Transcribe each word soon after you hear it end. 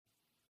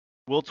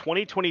Will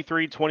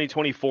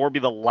 2023-2024 be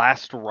the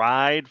last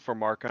ride for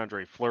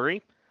Marc-Andre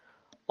Fleury?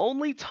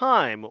 Only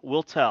time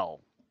will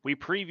tell. We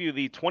preview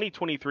the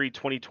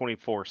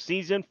 2023-2024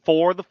 season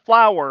for the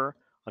Flower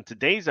on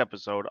today's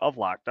episode of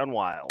Locked on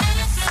Wild.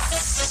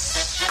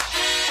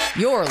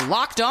 You're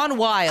Locked on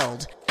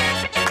Wild,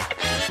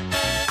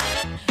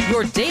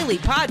 your daily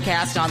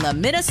podcast on the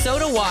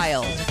Minnesota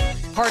Wild.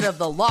 Part of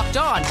the Locked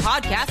On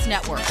Podcast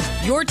Network,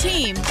 your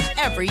team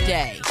every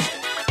day.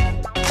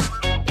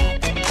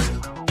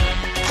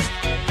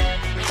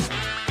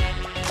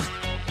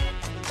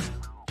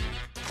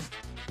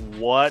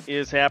 What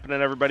is happening,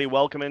 everybody?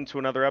 Welcome into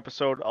another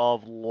episode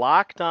of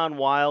Locked on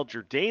Wild,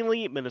 your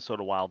daily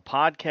Minnesota Wild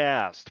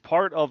podcast,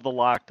 part of the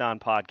Locked on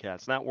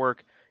Podcast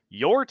Network,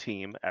 your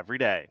team every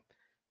day.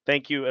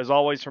 Thank you, as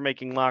always, for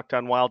making Locked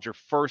on Wild your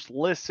first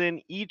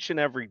listen each and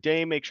every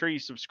day. Make sure you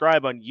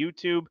subscribe on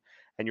YouTube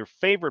and your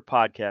favorite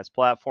podcast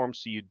platform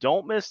so you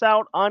don't miss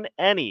out on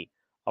any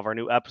of our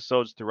new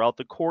episodes throughout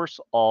the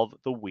course of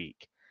the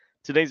week.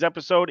 Today's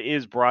episode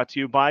is brought to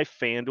you by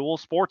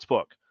FanDuel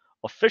Sportsbook,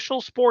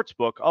 official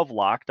sportsbook of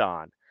Locked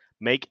On.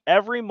 Make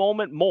every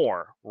moment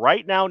more.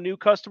 Right now, new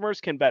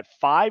customers can bet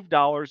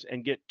 $5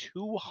 and get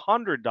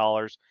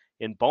 $200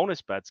 in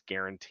bonus bets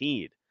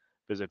guaranteed.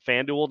 Visit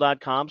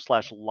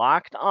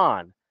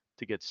FanDuel.com/LockedOn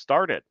to get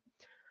started.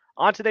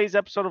 On today's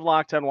episode of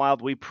Locked on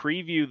Wild, we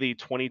preview the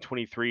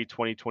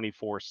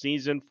 2023-2024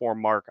 season for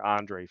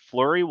Marc-Andre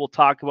Fleury. We'll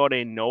talk about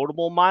a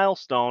notable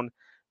milestone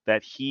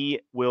that he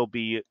will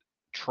be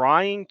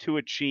trying to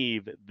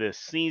achieve this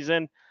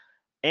season,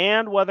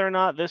 and whether or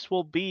not this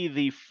will be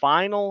the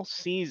final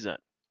season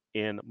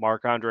in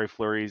Marc-Andre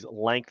Fleury's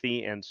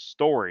lengthy and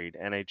storied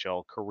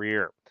NHL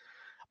career.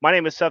 My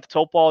name is Seth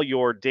Topal,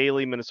 your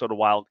daily Minnesota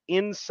Wild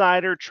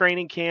insider.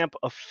 Training camp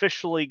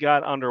officially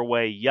got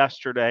underway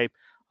yesterday.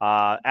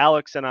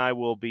 Alex and I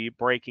will be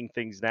breaking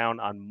things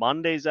down on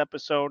Monday's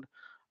episode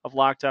of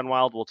Locked on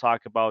Wild. We'll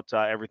talk about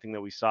everything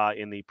that we saw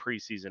in the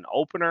preseason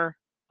opener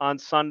on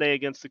Sunday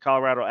against the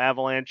Colorado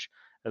Avalanche,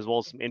 as well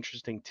as some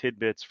interesting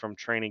tidbits from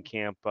training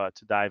camp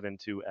to dive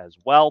into as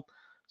well.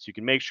 So you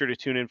can make sure to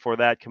tune in for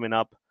that coming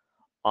up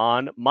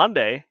on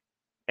Monday.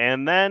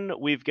 And then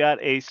we've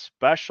got a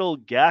special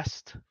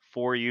guest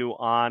for you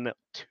on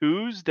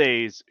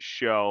Tuesday's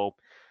show.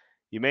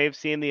 You may have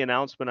seen the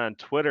announcement on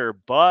Twitter,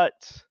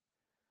 but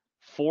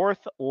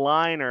fourth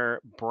liner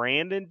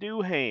Brandon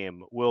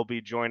Duhaime will be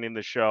joining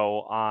the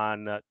show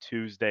on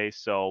Tuesday.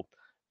 So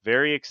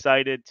very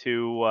excited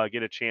to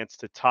get a chance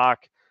to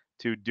talk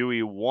to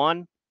Dewey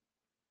One,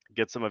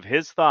 get some of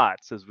his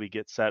thoughts as we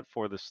get set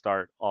for the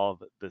start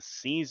of the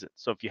season.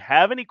 So if you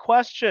have any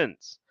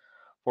questions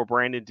for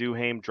Brandon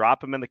Duhaime, drop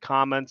them in the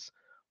comments.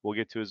 We'll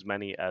get to as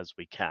many as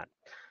we can.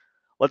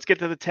 Let's get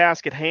to the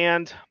task at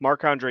hand.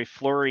 Marc-Andre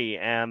Fleury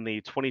and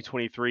the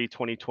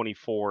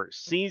 2023-2024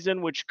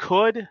 season, which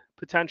could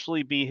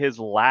potentially be his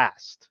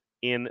last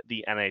in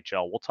the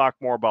NHL. We'll talk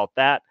more about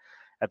that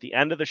at the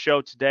end of the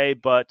show today,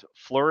 but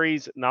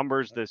Fleury's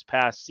numbers this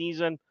past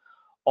season,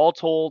 all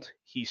told,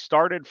 he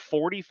started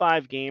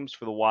 45 games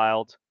for the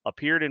Wild,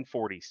 appeared in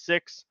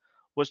 46,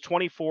 was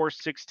 24,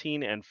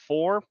 16, and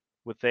 4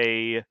 with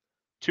a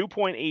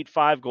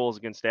 2.85 goals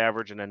against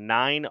average and a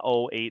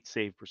 908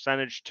 save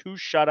percentage, 2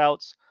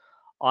 shutouts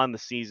on the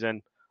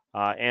season,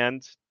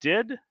 and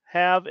did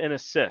have an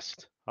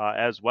assist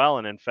as well.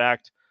 And in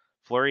fact,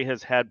 Fleury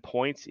has had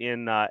points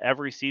in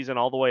every season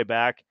all the way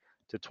back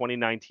to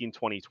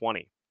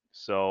 2019-2020.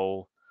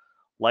 So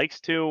likes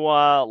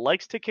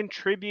to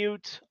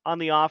contribute on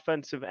the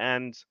offensive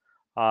end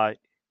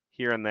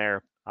here and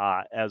there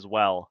as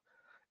well.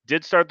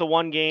 Did start the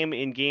one game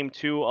in Game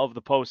 2 of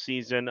the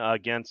postseason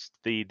against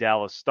the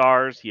Dallas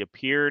Stars. He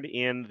appeared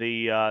in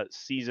the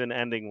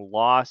season-ending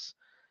loss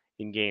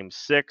in Game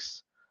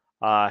 6.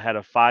 Had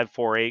a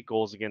 5.48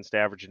 goals against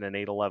average and an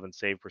 8.11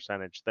 save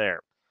percentage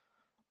there.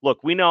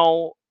 Look, we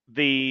know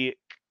the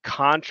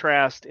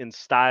contrast in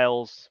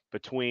styles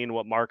between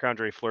what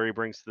Marc-Andre Fleury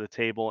brings to the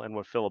table and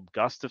what Filip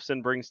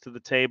Gustavsson brings to the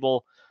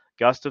table.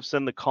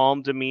 Gustavsson, the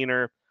calm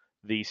demeanor,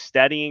 the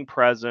steadying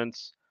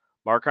presence.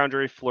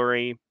 Marc-Andre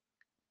Fleury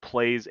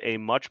plays a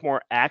much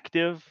more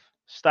active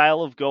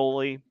style of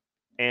goalie,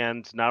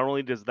 and not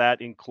only does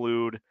that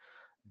include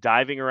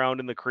diving around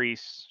in the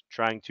crease,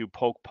 trying to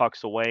poke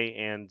pucks away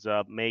and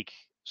make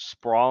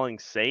sprawling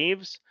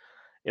saves,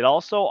 it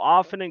also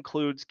often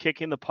includes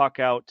kicking the puck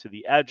out to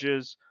the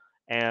edges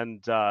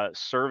and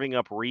serving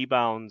up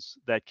rebounds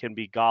that can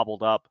be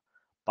gobbled up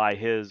by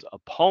his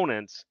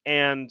opponents.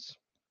 And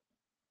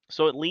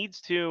so it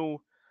leads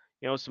to,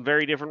 some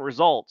very different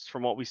results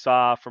from what we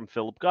saw from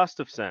Filip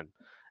Gustavsson.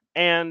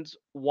 And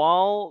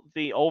while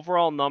the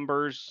overall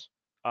numbers,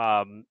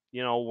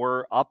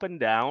 were up and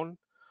down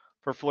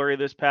for Fleury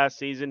this past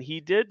season, he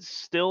did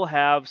still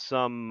have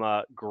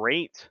some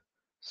great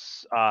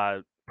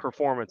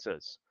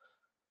performances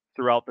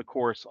throughout the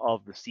course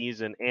of the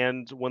season.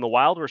 And when the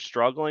Wild were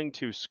struggling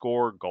to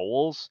score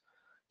goals,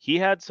 he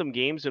had some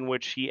games in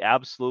which he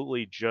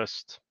absolutely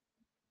just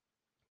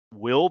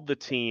willed the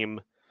team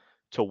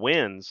to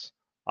wins,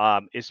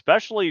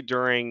 especially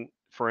during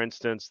for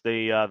instance,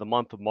 the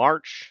month of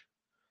March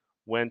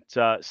went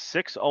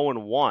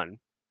 6-0-1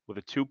 with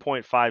a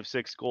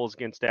 2.56 goals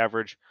against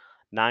average,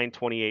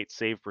 928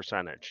 save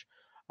percentage.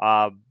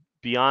 Uh,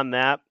 Beyond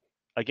that,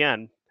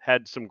 again,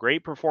 had some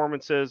great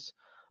performances,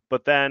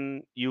 but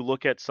then you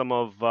look at some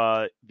of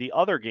the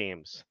other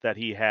games that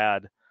he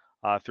had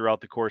throughout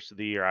the course of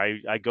the year.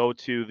 I go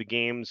to the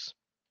games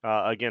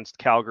against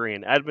Calgary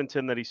and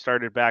Edmonton that he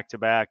started back to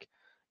back,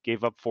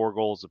 gave up 4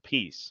 goals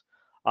apiece.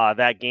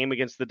 That game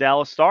against the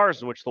Dallas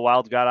Stars, in which the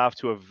Wild got off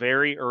to a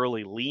very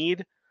early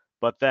lead,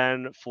 but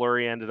then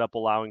Fleury ended up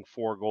allowing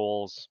 4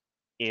 goals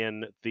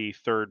in the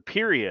third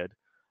period.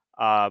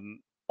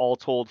 All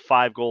told,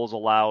 5 goals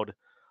allowed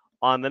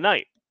on the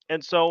night.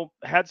 And so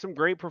had some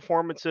great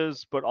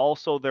performances, but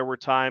also there were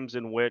times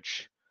in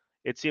which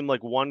it seemed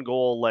like 1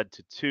 goal led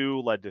to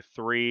 2, led to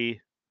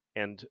 3,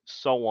 and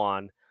so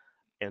on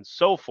and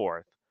so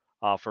forth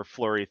for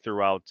Fleury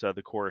throughout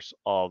the course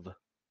of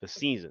the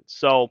season.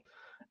 So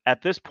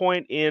at this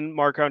point in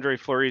Marc-Andre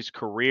Fleury's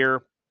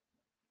career,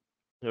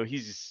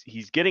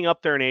 he's getting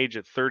up there in age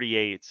at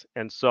 38,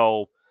 and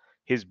so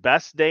his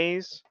best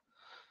days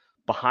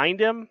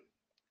behind him.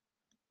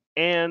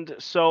 And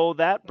so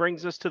that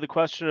brings us to the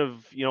question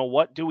of,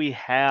 what do we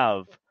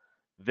have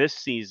this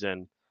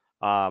season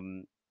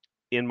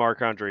in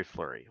Marc-Andre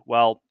Fleury?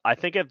 Well, I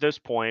think at this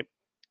point,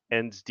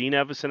 and Dean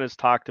Evison has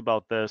talked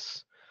about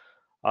this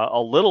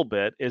a little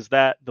bit, is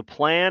that the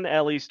plan,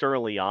 at least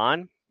early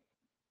on,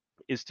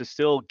 is to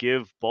still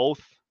give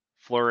both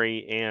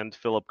Fleury and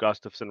Philip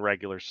Gustafsson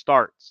regular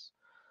starts,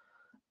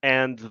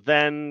 and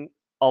then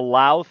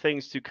allow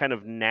things to kind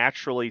of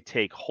naturally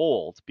take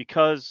hold.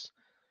 Because,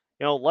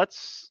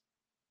 let's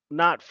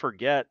not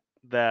forget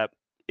that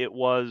it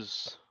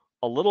was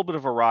a little bit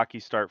of a rocky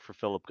start for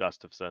Philip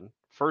Gustafsson.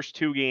 First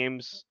 2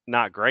 games,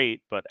 not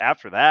great, but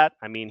after that,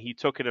 I mean, he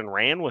took it and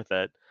ran with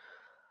it.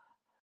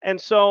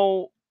 And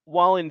so,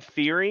 while in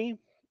theory,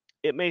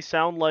 it may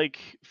sound like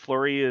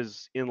Fleury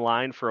is in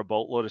line for a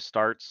boatload of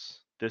starts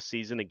this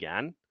season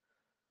again,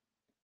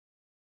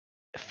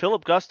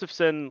 Philip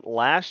Gustafsson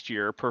last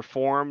year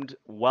performed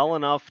well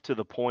enough to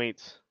the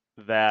point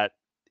that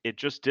it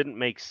just didn't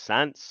make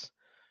sense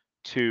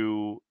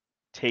to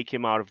take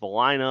him out of the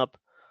lineup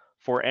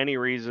for any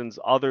reasons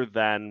other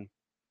than,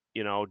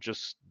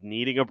 just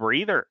needing a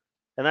breather.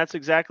 And that's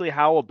exactly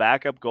how a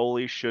backup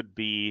goalie should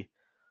be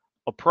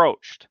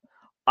approached.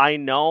 I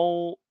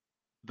know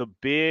the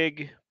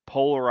big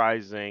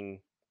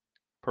polarizing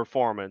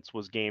performance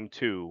was game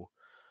 2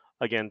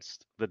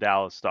 against the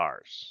Dallas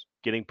Stars,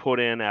 getting put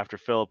in after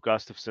Philip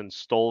Gustafsson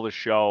stole the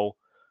show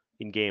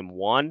in game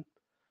 1.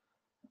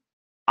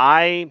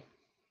 I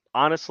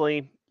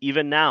honestly,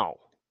 even now,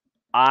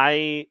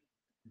 I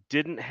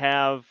didn't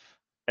have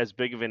as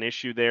big of an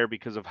issue there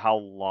because of how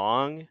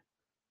long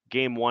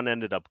game 1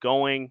 ended up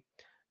going.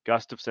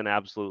 Gustafsson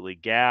absolutely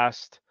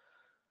gassed.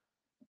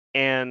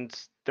 And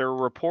there are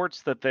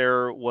reports that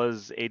there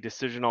was a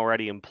decision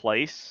already in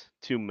place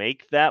to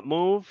make that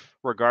move,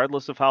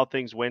 regardless of how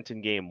things went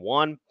in game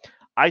 1.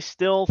 I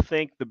still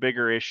think the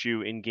bigger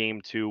issue in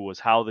game 2 was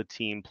how the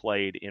team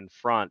played in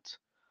front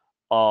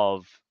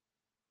of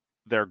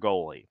their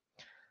goalie.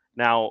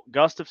 Now,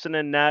 Gustafsson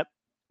in net,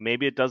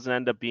 maybe it doesn't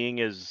end up being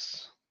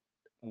as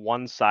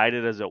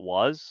one-sided as it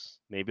was.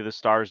 Maybe the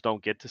Stars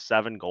don't get to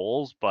 7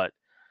 goals, but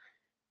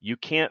you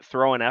can't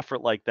throw an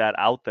effort like that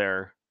out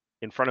there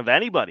in front of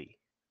anybody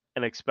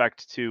and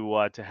expect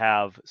to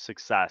have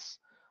success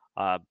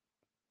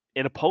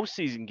in a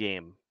postseason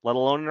game, let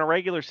alone in a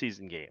regular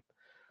season game.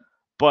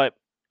 But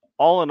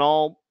all in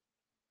all,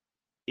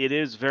 it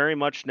is very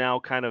much now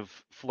kind of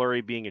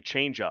Fleury being a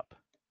change-up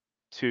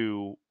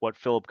to what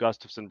Philip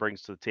Gustafsson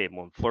brings to the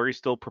table. And Fleury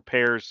still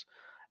prepares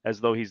as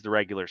though he's the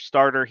regular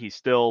starter. He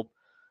still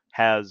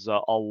has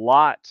a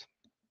lot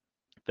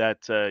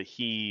that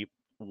he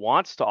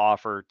wants to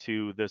offer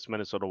to this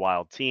Minnesota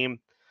Wild team.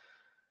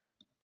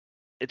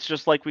 It's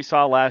just like we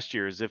saw last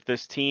year, is if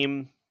this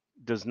team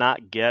does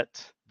not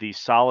get the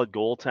solid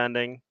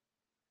goaltending,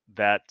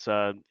 that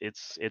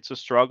it's a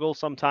struggle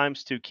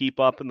sometimes to keep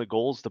up in the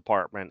goals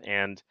department,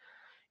 and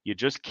you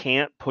just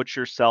can't put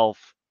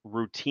yourself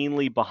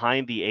routinely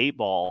behind the 8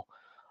 ball,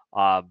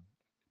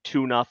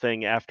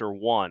 2-0 after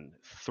 1,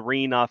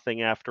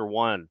 3-0 after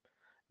 1.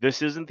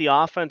 This isn't the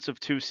offense of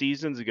 2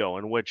 seasons ago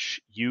in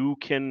which you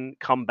can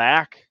come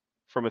back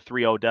from a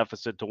 3-0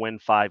 deficit to win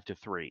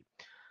 5-3.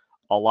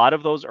 A lot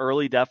of those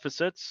early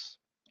deficits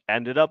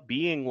ended up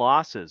being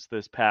losses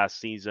this past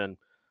season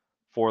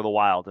for the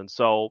Wild. And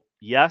so,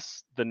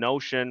 yes, the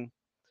notion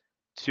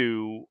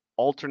to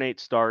alternate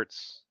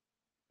starts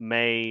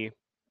may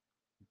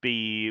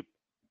be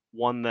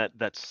one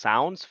that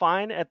sounds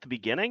fine at the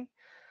beginning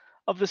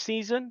of the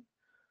season,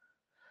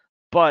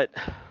 but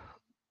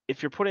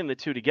if you're putting the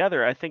two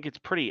together, I think it's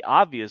pretty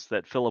obvious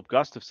that Philip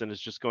Gustafsson is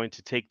just going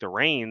to take the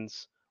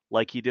reins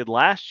like he did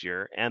last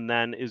year, and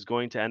then is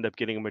going to end up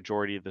getting a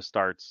majority of the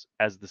starts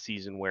as the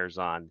season wears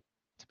on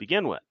to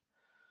begin with.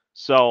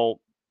 So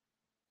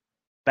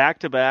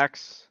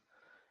back-to-backs,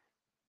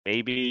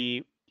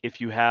 maybe if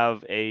you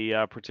have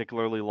a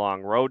particularly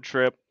long road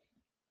trip,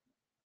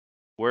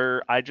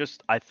 where I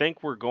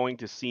think we're going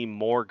to see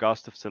more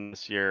Gustafson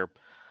this year,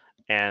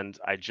 and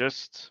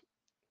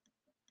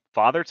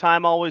Father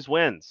Time always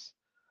wins.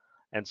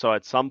 And so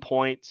at some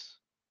point,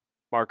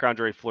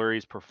 Marc-Andre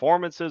Fleury's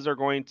performances are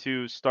going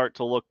to start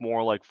to look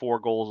more like 4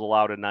 goals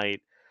allowed a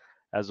night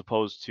as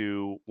opposed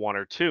to 1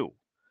 or 2.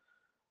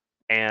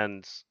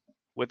 And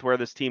with where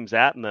this team's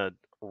at and the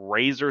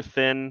razor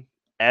thin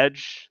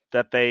edge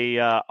that they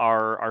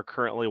are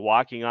currently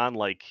walking on,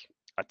 like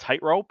a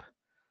tightrope,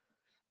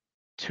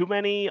 too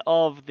many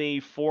of the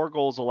 4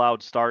 goals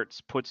allowed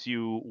starts puts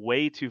you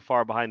way too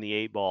far behind the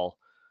 8 ball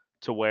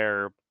to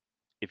where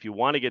if you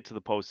want to get to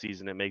the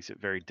postseason, it makes it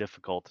very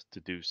difficult to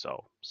do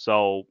so.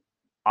 So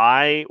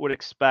I would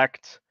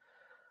expect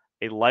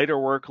a lighter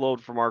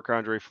workload for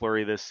Marc-Andre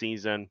Fleury this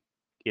season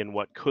in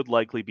what could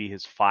likely be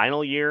his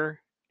final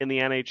year in the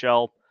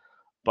NHL,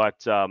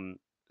 but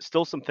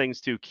still some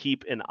things to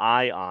keep an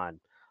eye on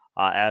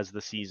as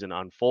the season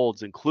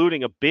unfolds,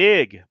 including a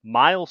big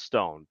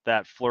milestone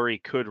that Fleury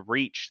could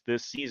reach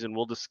this season.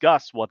 We'll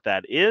discuss what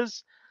that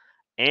is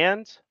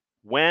and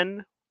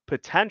when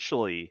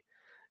potentially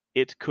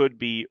it could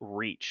be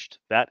reached.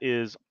 That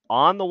is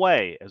on the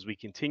way as we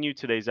continue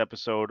today's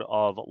episode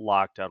of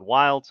Locked On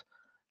Wild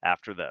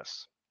after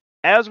this.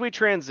 As we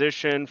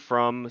transition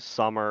from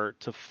summer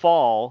to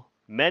fall,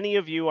 many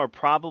of you are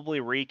probably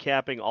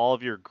recapping all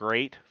of your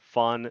great,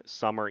 fun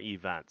summer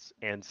events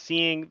and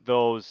seeing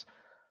those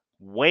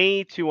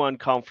way too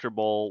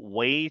uncomfortable,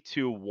 way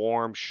too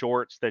warm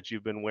shorts that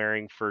you've been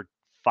wearing for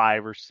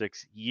 5 or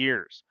 6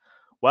 years.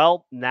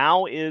 Well,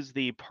 now is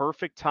the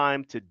perfect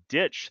time to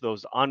ditch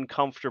those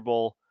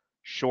uncomfortable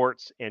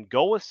shorts and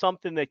go with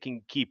something that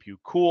can keep you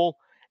cool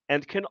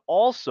and can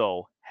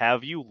also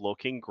have you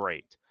looking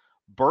great.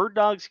 Bird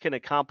Dogs can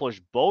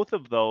accomplish both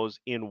of those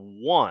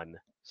in one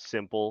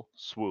simple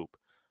swoop.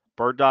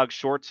 Bird Dog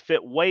shorts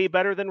fit way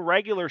better than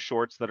regular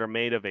shorts that are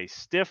made of a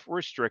stiff,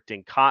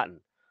 restricting cotton.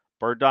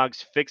 Bird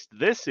Dogs fixed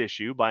this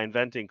issue by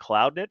inventing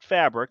cloud knit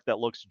fabric that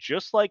looks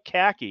just like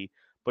khaki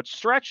but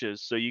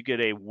stretches so you get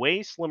a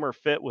way slimmer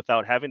fit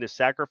without having to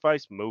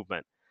sacrifice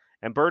movement.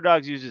 And Bird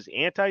Dogs uses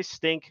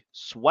anti-stink,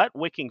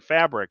 sweat-wicking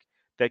fabric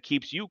that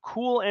keeps you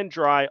cool and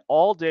dry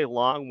all day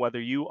long, whether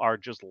you are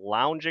just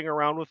lounging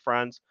around with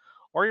friends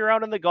or you're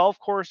out on the golf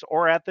course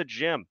or at the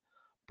gym.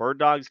 Bird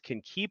Dogs can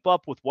keep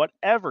up with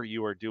whatever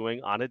you are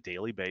doing on a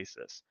daily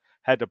basis.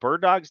 Head to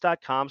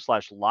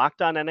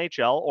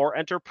birddogs.com/lockedonnhl or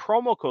enter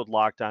promo code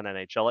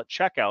LockedOnNHL at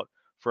checkout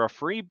for a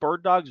free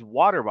Bird Dogs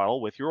water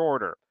bottle with your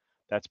order.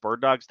 That's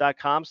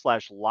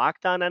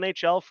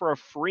birddogs.com/lockedonnhl for a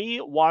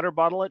free water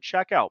bottle at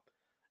checkout.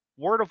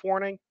 Word of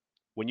warning,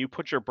 when you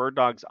put your Bird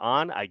Dogs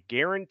on, I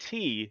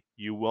guarantee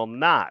you will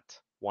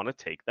not want to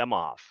take them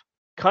off.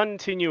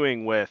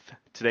 Continuing with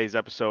today's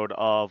episode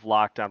of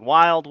Locked On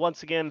Wild.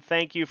 Once again,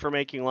 thank you for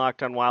making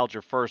Locked On Wild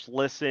your first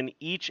listen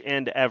each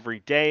and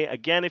every day.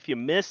 Again, if you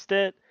missed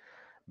it,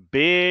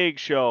 big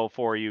show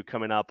for you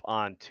coming up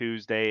on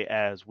Tuesday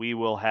as we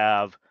will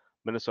have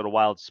Minnesota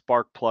Wild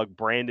spark plug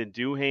Brandon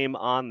Duhaime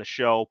on the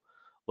show.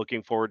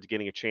 Looking forward to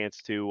getting a chance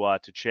to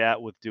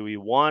chat with Dewey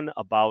one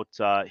about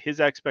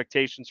his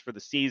expectations for the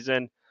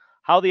season,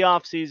 how the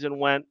offseason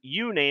went,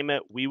 you name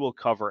it, we will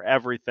cover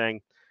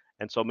everything.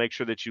 And so make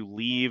sure that you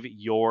leave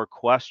your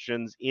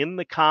questions in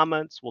the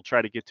comments. We'll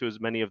try to get to as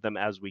many of them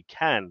as we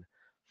can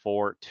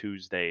for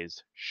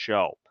Tuesday's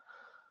show.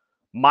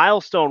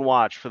 Milestone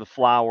watch for the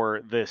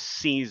Flower this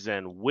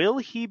season. Will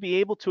he be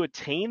able to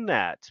attain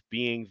that,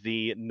 being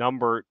the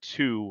number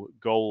 2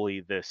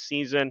 goalie this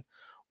season?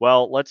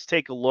 Well, let's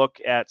take a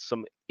look at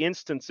some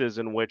instances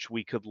in which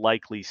we could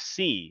likely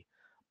see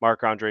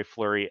Marc-Andre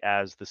Fleury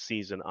as the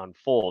season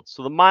unfolds.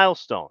 So the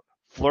milestone,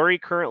 Fleury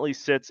currently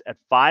sits at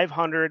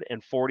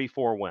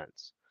 544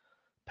 wins.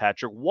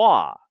 Patrick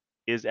Waugh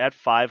is at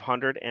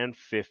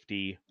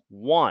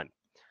 551.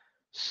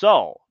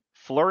 So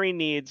Fleury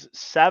needs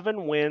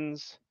 7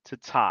 wins to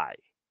tie,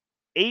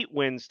 8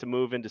 wins to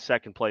move into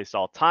second place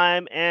all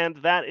time, and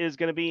that is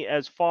going to be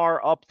as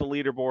far up the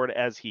leaderboard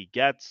as he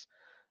gets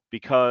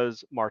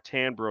because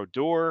Martin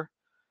Brodeur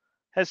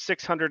has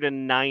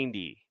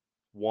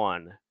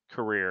 691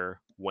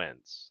 career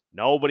wins.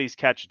 Nobody's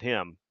catching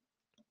him.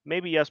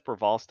 Maybe Jesper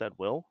Wallstedt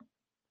will.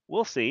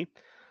 We'll see.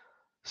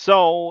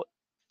 So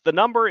the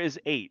number is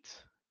 8.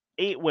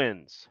 8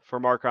 wins for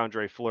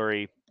Marc-Andre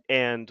Fleury,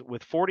 and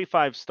with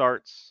 45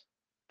 starts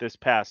this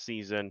past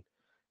season,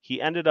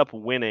 he ended up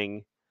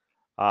winning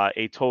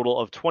a total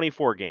of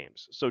 24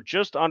 games. So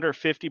just under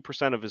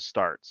 50% of his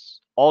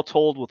starts, all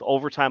told with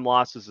overtime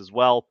losses as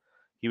well.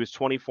 He was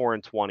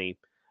 24-20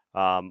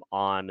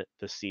 on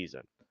the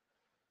season.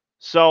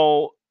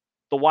 So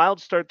the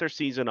Wild start their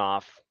season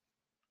off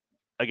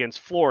against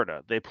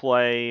Florida. They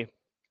play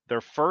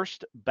their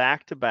first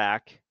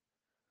back-to-back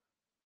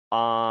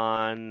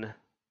on,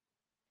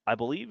 I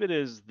believe it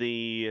is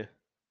the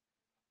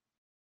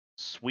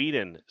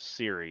Sweden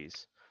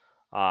series,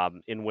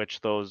 in which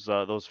those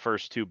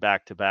first 2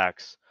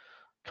 back-to-backs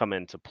come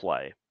into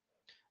play.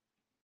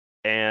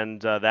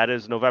 And that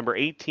is November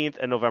 18th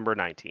and November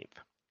 19th.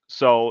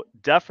 So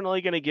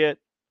definitely going to get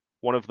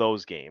one of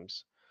those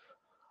games.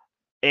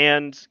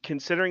 And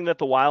considering that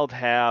the Wild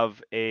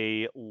have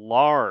a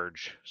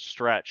large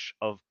stretch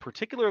of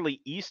particularly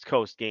East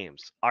Coast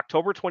games,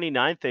 October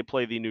 29th, they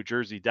play the New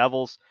Jersey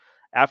Devils.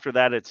 After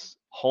that, it's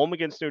home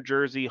against New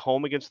Jersey,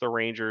 home against the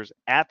Rangers,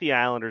 at the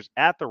Islanders,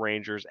 at the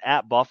Rangers,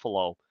 at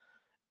Buffalo.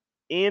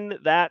 In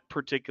that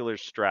particular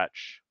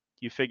stretch,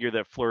 you figure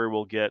that Fleury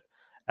will get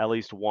at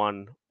least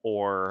one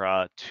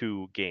or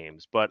two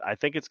games. But I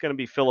think it's going to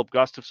be Philip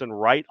Gustafsson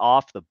right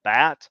off the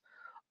bat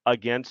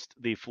against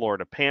the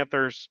Florida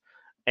Panthers.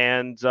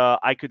 And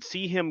I could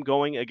see him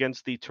going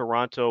against the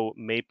Toronto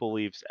Maple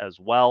Leafs as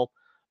well.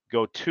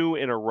 Go two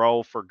in a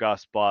row for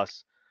Gus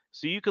Bus.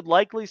 So you could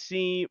likely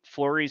see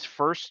Fleury's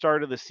first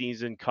start of the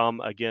season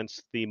come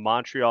against the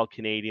Montreal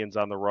Canadiens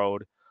on the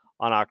road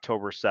on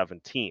October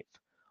 17th.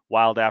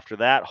 Wild after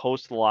that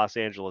host the Los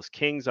Angeles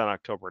Kings on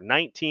October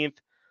 19th.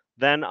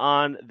 Then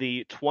on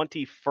the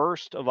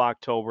 21st of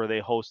October, they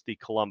host the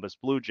Columbus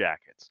Blue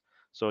Jackets.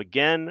 So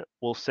again,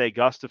 we'll say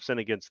Gustafsson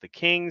against the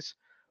Kings,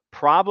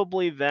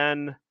 probably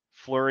then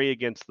Fleury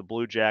against the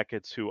Blue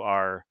Jackets, who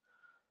are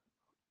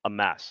a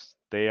mess.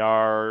 They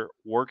are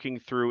working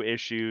through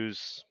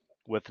issues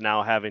with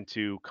now having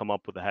to come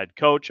up with a head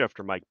coach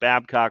after Mike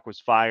Babcock was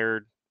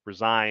fired,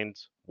 resigned,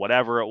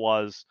 whatever it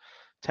was.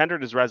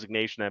 Tendered his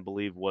resignation, I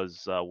believe,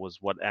 was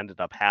what ended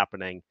up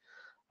happening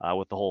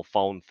with the whole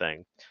phone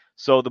thing.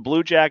 So the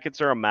Blue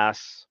Jackets are a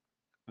mess.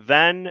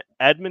 Then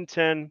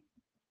Edmonton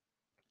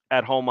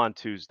at home on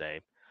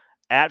Tuesday.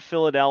 At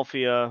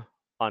Philadelphia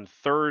on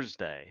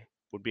Thursday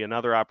would be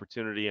another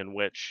opportunity in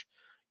which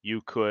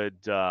you could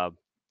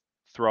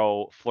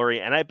throw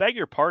Fleury. And I beg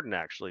your pardon,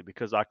 actually,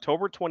 because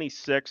October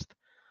 26th,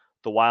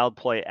 the Wild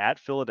play at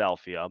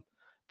Philadelphia.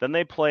 Then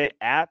they play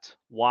at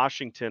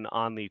Washington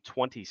on the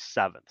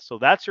 27th. So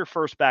that's your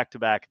first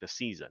back-to-back of the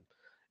season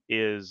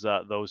is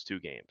those two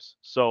games.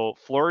 So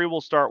Fleury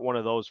will start one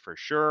of those for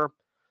sure.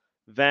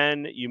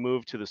 Then you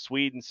move to the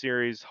Sweden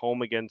series,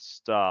 home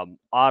against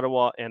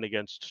Ottawa and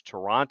against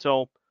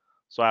Toronto.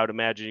 So I would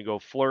imagine you go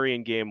Fleury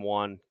in game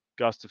one,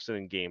 Gustafsson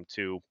in game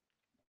two.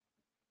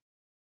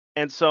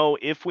 And so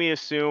if we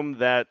assume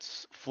that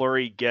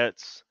Fleury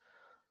gets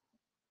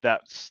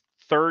that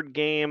third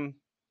game,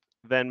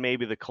 then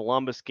maybe the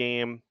Columbus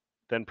game,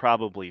 then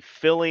probably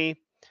Philly,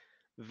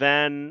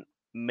 then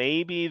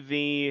maybe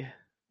the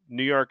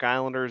New York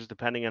Islanders,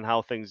 depending on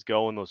how things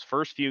go in those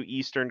first few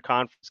Eastern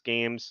Conference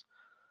games,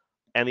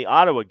 and the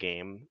Ottawa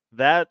game,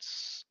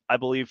 that's, I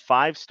believe,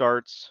 5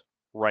 starts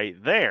right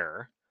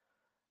there.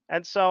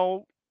 And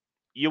so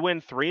you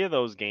win 3 of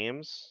those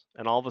games,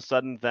 and all of a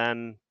sudden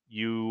then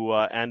you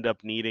end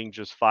up needing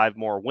just 5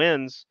 more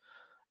wins,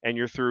 and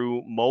you're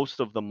through most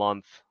of the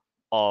month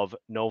of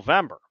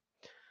November.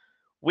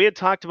 We had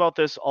talked about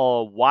this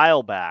a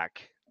while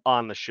back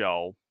on the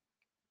show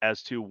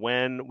as to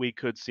when we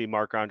could see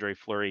Marc-Andre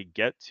Fleury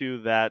get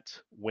to that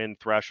win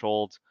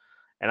threshold.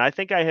 And I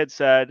think I had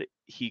said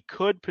he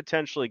could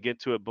potentially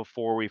get to it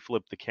before we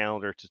flip the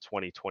calendar to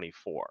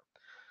 2024.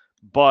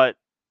 But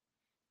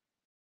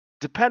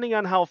depending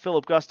on how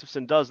Philip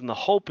Gustafsson does, and the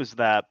hope is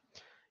that,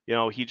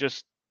 he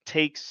just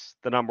takes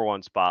the number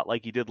one spot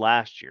like he did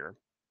last year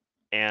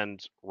and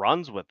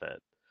runs with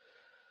it.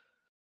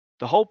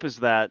 The hope is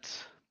that,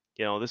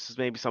 this is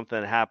maybe something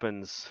that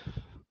happens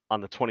on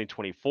the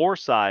 2024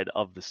 side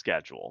of the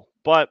schedule.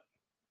 But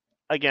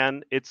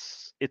again,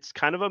 it's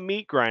kind of a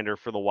meat grinder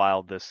for the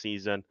Wild this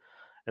season.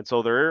 And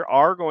so there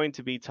are going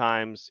to be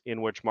times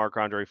in which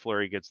Marc-Andre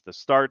Fleury gets the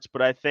starts,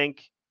 but I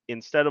think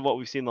instead of what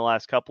we've seen the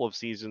last couple of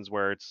seasons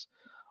where it's,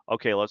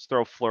 okay, let's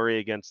throw Fleury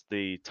against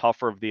the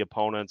tougher of the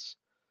opponents,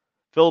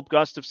 Philip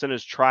Gustafsson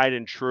is tried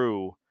and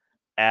true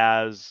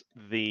as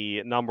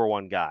the number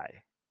one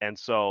guy. And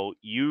so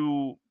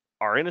you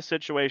are in a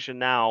situation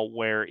now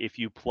where if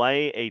you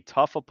play a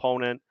tough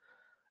opponent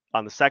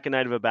on the second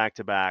night of a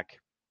back-to-back,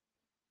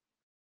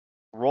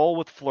 roll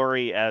with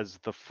Fleury as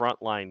the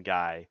frontline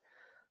guy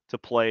to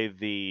play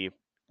the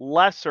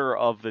lesser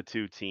of the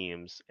two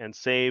teams and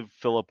save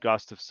Philip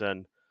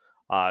Gustafsson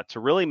to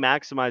really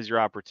maximize your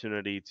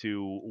opportunity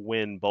to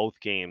win both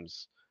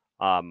games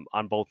on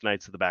both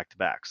nights of the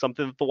back-to-back.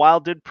 Something that the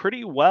Wild did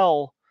pretty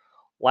well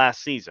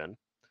last season.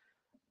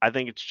 I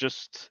think it's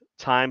just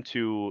time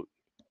to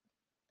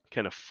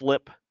kind of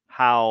flip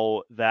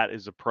how that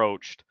is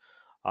approached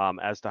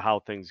as to how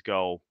things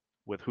go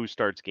with who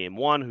starts game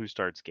one, who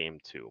starts game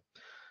two.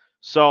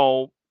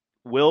 So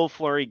will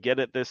Fleury get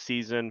it this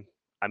season?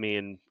 I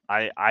mean,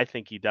 I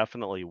think he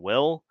definitely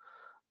will.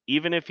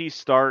 Even if he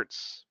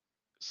starts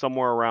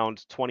somewhere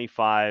around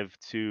 25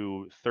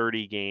 to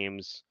 30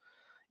 games,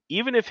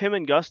 even if him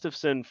and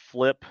Gustafsson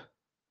flip,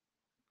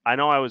 I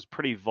know I was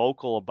pretty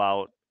vocal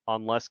about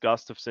unless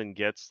Gustafsson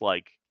gets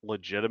like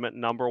legitimate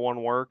number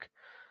one work,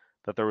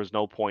 that there was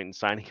no point in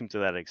signing him to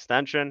that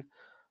extension.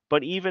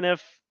 But even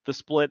if the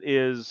split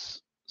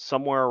is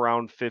somewhere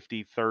around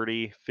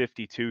 50-30,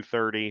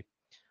 52-30,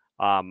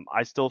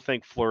 I still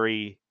think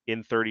Fleury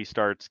in 30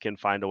 starts can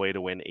find a way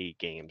to win 8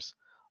 games.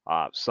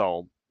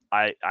 So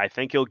I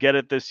think he'll get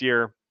it this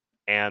year,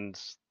 and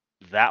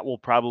that will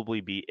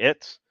probably be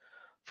it.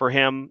 for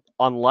him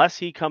unless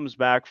he comes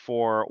back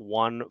for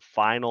one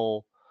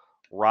final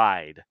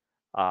ride,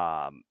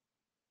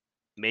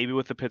 maybe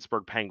with the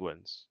Pittsburgh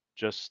Penguins,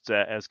 just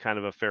as kind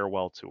of a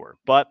farewell tour.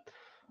 But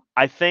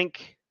I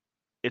think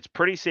it's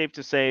pretty safe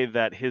to say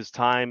that his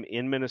time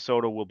in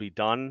Minnesota will be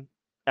done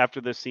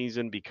after this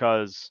season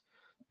because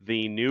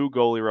the new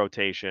goalie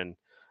rotation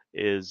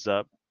is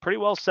pretty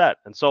well set.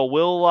 And so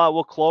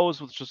we'll close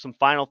with just some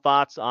final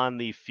thoughts on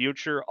the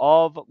future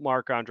of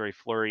Marc-Andre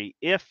Fleury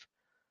if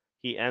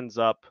he ends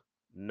up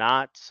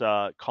not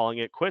calling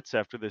it quits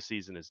after this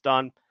season is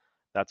done.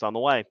 That's on the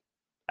way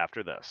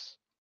after this.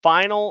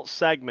 Final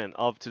segment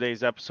of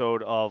today's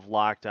episode of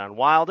Locked On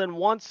Wild. And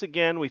once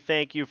again, we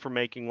thank you for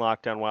making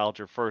Locked On Wild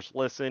your first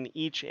listen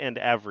each and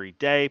every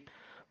day.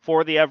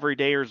 For the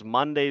Everydayers,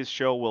 Monday's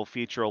show will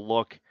feature a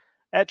look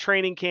at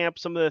training camp,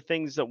 some of the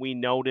things that we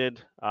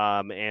noted,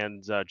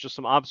 and just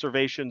some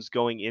observations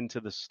going into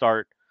the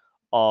start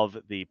of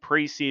the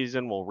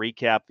preseason. We'll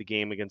recap the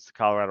game against the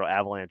Colorado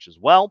Avalanche as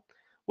well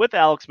with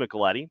Alex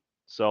Micheletti.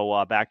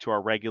 So back to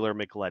our regular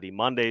Micheletti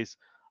Mondays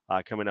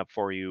coming up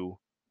for you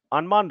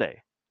on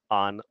Monday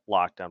on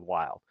Locked On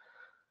Wild.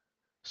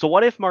 So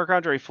what if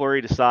Marc-Andre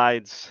Fleury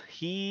decides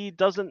he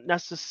doesn't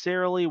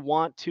necessarily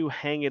want to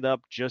hang it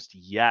up just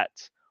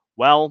yet?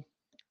 Well,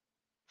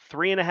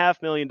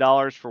 $3.5 million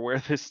for where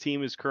this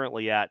team is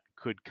currently at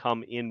could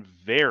come in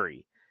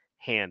very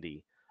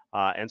handy.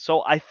 And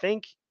so I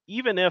think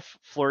even if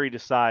Fleury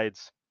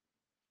decides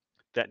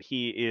that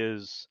he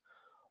is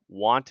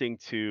wanting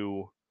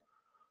to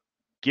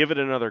give it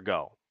another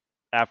go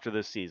after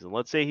this season,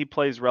 let's say he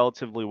plays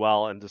relatively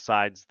well and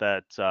decides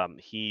that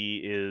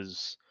he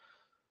is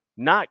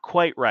not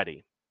quite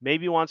ready,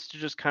 maybe wants to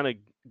just kind of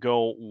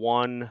go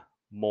one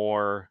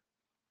more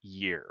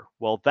year.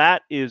 Well,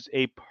 that is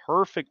a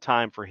perfect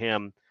time for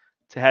him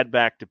to head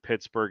back to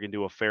Pittsburgh and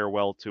do a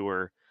farewell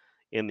tour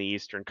in the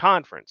Eastern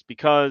Conference,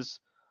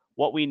 because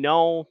what we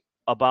know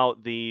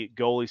about the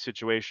goalie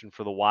situation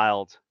for the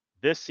Wild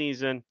this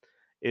season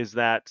is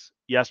that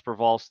Jesper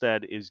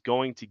Wallstedt is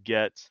going to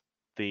get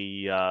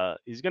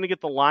he's going to get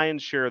the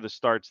lion's share of the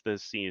starts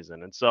this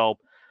season. And so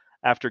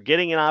after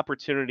getting an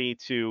opportunity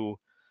to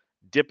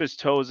dip his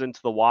toes into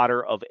the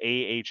water of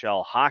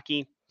AHL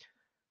hockey,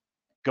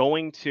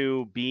 going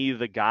to be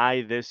the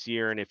guy this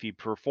year, and if he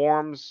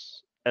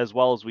performs as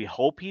well as we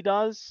hope he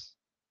does,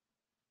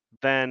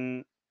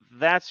 then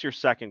that's your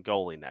second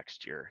goalie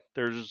next year.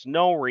 There's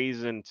no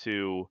reason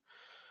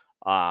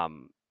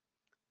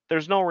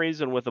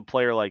with a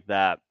player like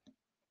that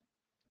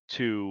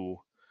to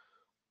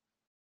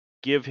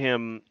give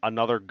him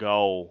another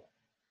go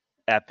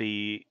at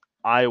the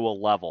Iowa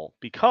level,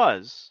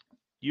 because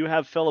you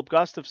have Philip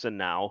Gustafsson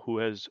now, who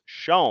has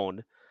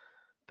shown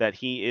that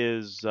he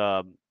is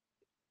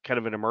kind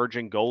of an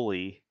emerging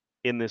goalie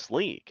in this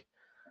league.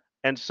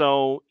 And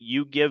so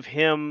you give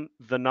him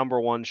the number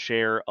one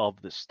share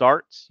of the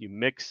starts. You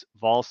mix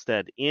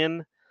Wallstedt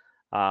in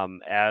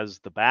as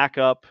the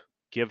backup,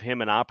 give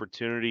him an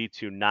opportunity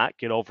to not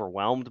get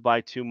overwhelmed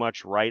by too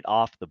much right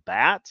off the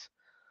bat.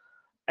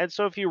 And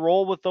so if you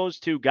roll with those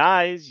two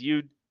guys,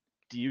 you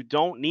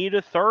don't need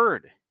a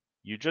third.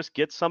 You just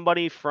get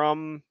somebody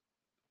from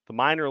the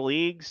minor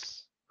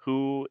leagues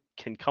who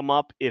can come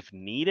up if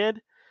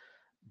needed.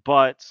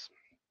 But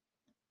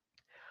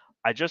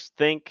I just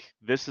think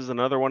this is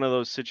another one of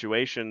those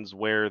situations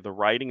where the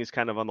writing is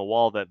kind of on the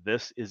wall that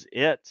this is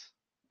it.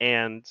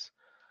 And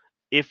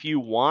if you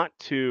want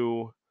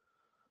to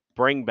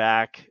bring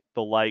back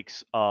the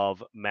likes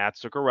of Matt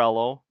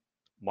Zuccarello,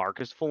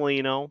 Marcus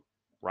Foligno,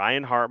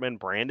 Ryan Hartman,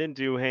 Brandon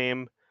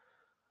Duhaime,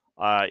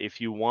 if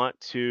you want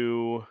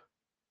to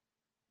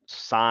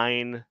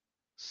sign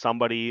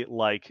somebody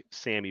like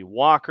Sammy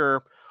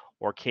Walker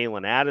or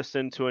Kalen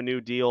Addison to a new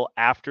deal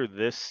after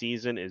this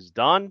season is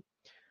done,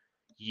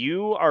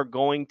 you are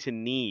going to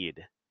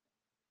need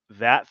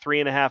that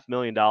 $3.5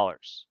 million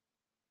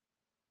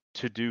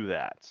to do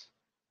that.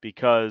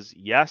 Because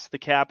yes, the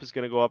cap is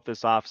going to go up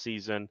this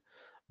offseason,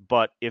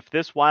 but if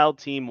this Wild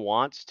team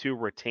wants to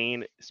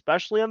retain,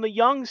 especially on the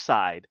young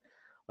side,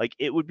 like,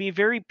 it would be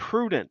very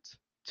prudent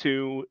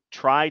to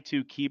try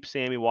to keep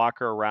Sammy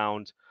Walker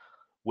around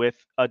with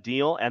a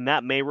deal, and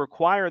that may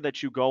require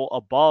that you go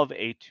above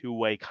a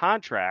two-way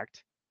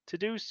contract to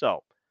do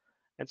so.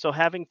 And so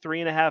having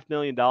 $3.5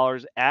 million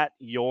at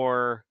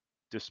your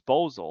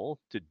disposal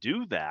to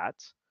do that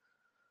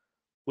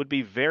would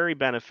be very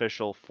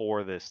beneficial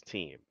for this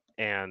team.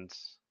 And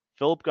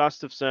Philip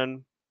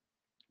Gustafsson,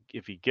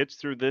 if he gets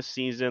through this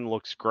season,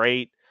 looks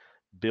great,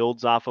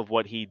 builds off of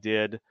what he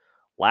did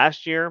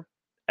last year,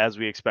 as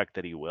we expect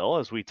that he will,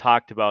 as we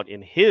talked about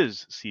in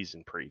his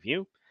season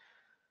preview,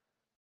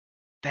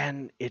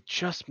 then it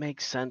just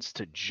makes sense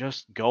to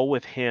just go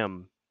with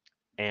him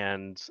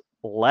and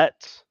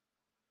let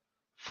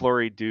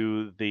Fleury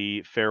do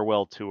the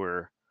farewell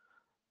tour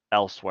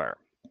elsewhere.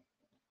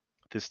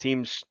 This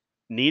team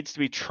needs to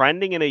be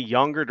trending in a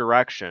younger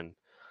direction,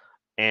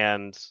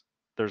 and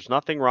there's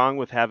nothing wrong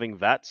with having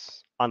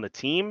vets on the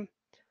team,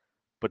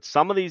 but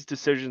some of these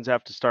decisions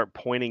have to start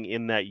pointing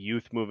in that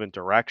youth movement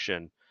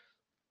direction.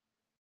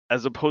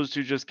 as opposed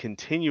to just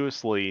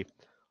continuously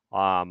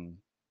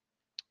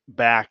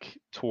back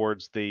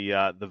towards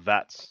the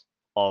vets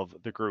of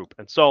the group.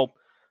 And so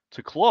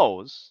to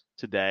close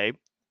today,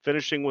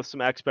 finishing with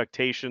some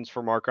expectations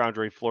for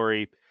Marc-Andre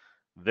Fleury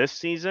this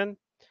season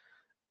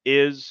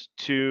is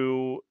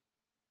to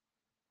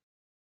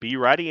be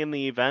ready in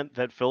the event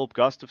that Filip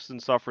Gustavsson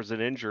suffers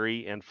an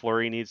injury and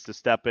Fleury needs to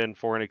step in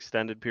for an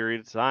extended period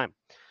of time.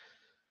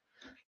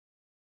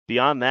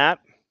 Beyond that,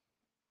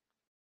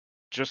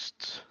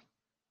 just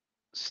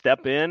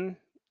step in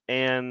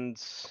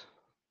and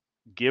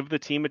give the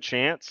team a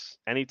chance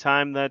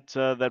anytime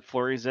that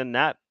Fleury's in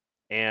net.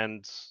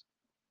 And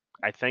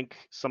I think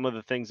some of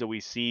the things that we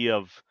see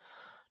of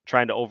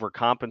trying to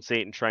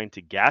overcompensate and trying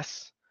to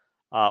guess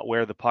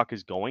where the puck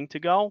is going to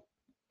go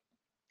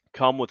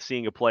come with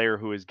seeing a player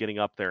who is getting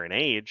up there in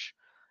age.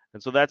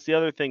 And so that's the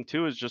other thing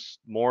too, is just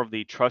more of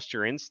the trust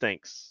your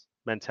instincts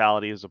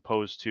mentality as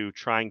opposed to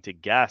trying to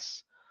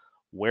guess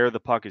where the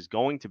puck is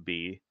going to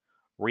be,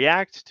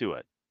 react to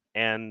it.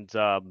 And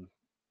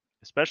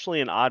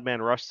especially in odd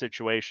man rush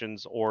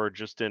situations or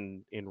just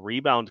in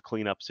rebound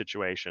cleanup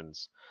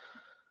situations,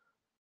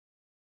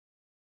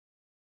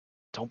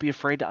 don't be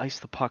afraid to ice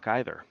the puck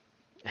either.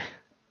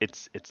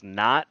 It's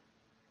not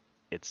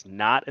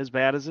as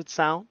bad as it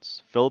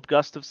sounds. Filip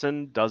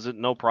Gustavsson does it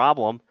no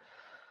problem.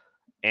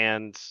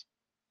 And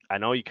I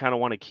know you kind of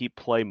want to keep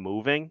play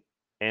moving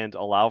and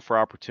allow for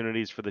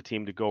opportunities for the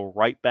team to go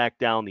right back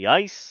down the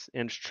ice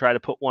and try to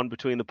put one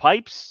between the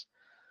pipes.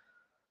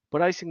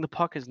 But icing the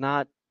puck is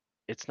not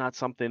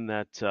something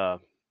that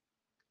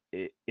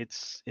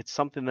it's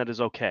something that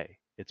is okay.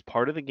 It's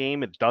part of the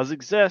game. It does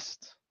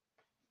exist.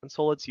 And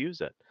so let's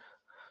use it.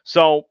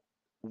 So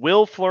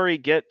will Fleury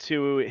get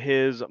to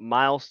his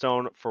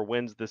milestone for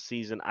wins this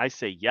season? I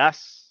say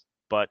yes,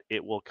 but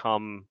it will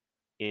come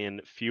in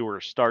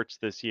fewer starts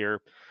this year.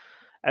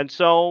 And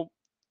so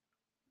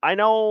I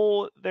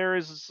know there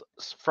is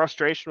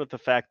frustration with the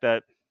fact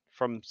that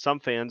from some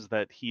fans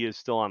that he is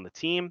still on the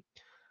team,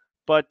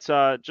 but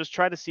just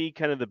try to see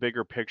kind of the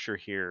bigger picture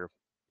here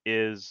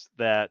is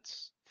that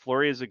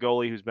Fleury is a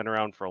goalie who's been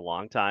around for a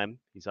long time.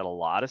 He's had a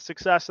lot of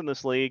success in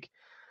this league.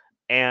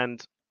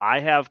 And I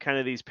have kind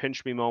of these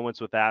pinch me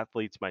moments with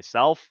athletes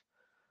myself.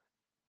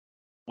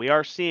 We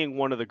are seeing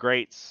one of the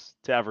greats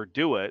to ever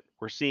do it.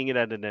 We're seeing it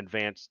at an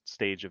advanced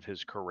stage of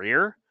his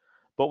career,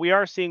 but we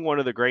are seeing one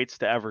of the greats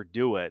to ever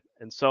do it.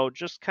 And so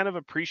just kind of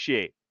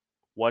appreciate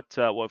what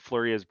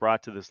Fleury has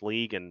brought to this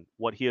league and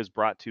what he has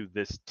brought to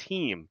this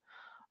team,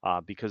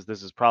 because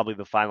this is probably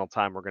the final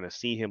time we're going to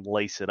see him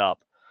lace it up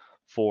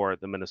for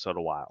the Minnesota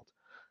Wild.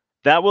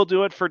 That will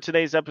do it for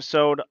today's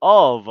episode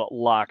of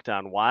Locked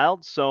On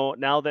Wild. So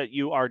now that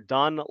you are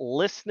done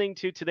listening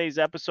to today's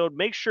episode,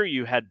 make sure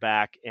you head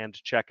back and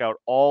check out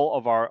all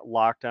of our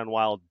Locked On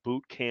Wild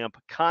boot camp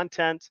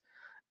content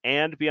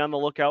and be on the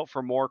lookout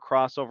for more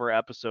crossover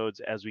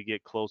episodes as we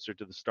get closer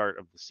to the start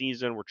of the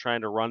season. We're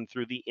trying to run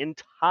through the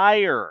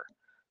entire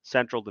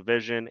Central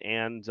Division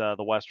and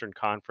the Western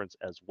Conference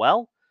as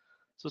well.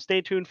 So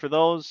stay tuned for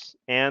those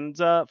and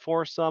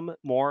for some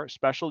more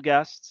special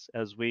guests,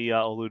 as we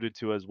alluded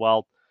to as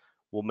well.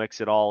 We'll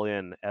mix it all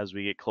in as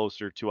we get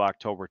closer to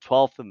October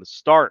 12th and the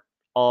start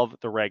of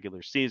the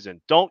regular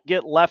season. Don't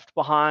get left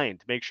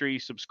behind. Make sure you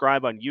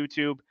subscribe on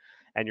YouTube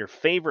and your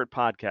favorite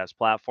podcast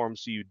platform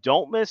so you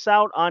don't miss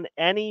out on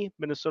any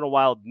Minnesota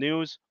Wild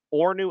news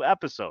or new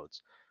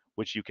episodes,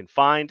 which you can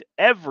find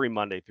every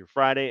Monday through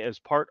Friday as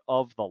part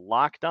of the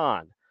Locked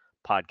On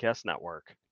Podcast Network.